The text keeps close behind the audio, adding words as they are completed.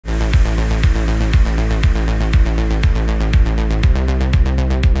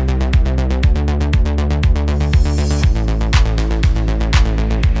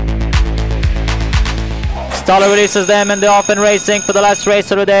Tala releases them and they're off and racing for the last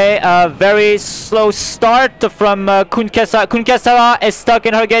race of the day. Very slow start from Kunkesara. Kunkesara is stuck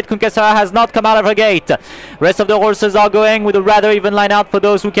in her gate. Kunkesara has not come out of her gate. Rest of the horses are going with a rather even line out for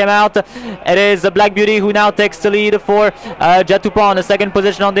those who came out. It is Black Beauty who now takes the lead for Jatupan. The second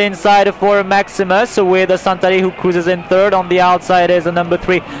position on the inside for Maximus, with Santali who cruises in third. On the outside is the number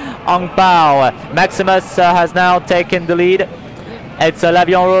 3 AUNGPAO. Maximus has now taken the lead. It's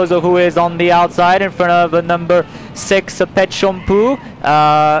Lavion Rose who is on the outside in front of number 6 Pet Shampoo.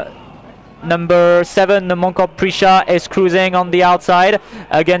 Number 7 Mongkok Prisha is cruising on the outside.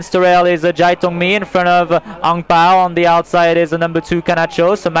 Against the rail is Jai Tongmi. In front of AUNGPAO. On the outside is the number 2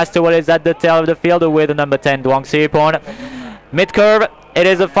 Kanacho. So Masterwell is at the tail of the field with the number 10 Duang Siripon. Mid-curve, it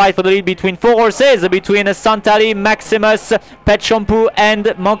is a fight for the lead between 4 horses, between Santali, Maximus, Pet Shampoo and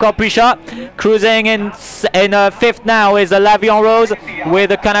Mongkok Prisha. Cruising in 5th now is Lavion Rose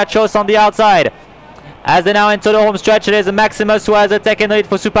with Kanachos on the outside. As they now enter the home stretch, it is Maximus who has taken the lead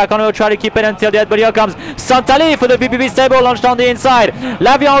for Supacono. Try to keep it until the end, but here comes Santali for the BBB stable, launched on the inside.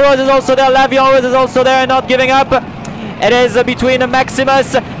 Lavion Rose is also there. Lavion Rose is also there and not giving up. It is between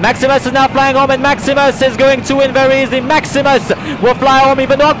Maximus. Maximus is now flying home and Maximus is going to win very easily. Maximus will fly home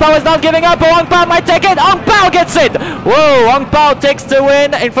even though AUNGPAO is not giving up. AUNGPAO might take it. AUNGPAO gets it. Whoa, AUNGPAO takes the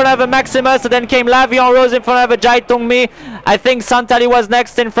win in front of Maximus. Then came Lavion Rose in front of Jai Tongmi. I think Santali was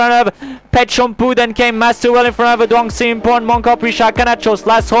next in front of Pet Shampoo. Then came Masterwell in front of Duang Simpon, Mongkok Prisha, Kanachos.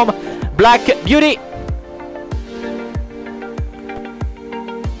 Last home, Black Beauty.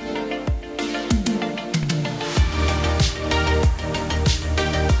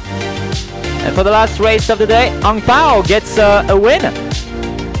 And for the last race of the day, AUNGPAO gets a win.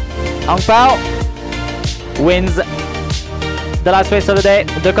 AUNGPAO wins the last race of the day,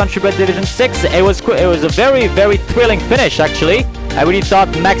 the Country Bred Division 6. It was a very, very thrilling finish, actually. I really thought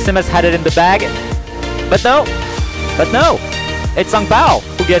Maximus had it in the bag. But no, it's AUNGPAO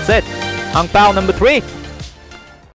who gets it. AUNGPAO number 3.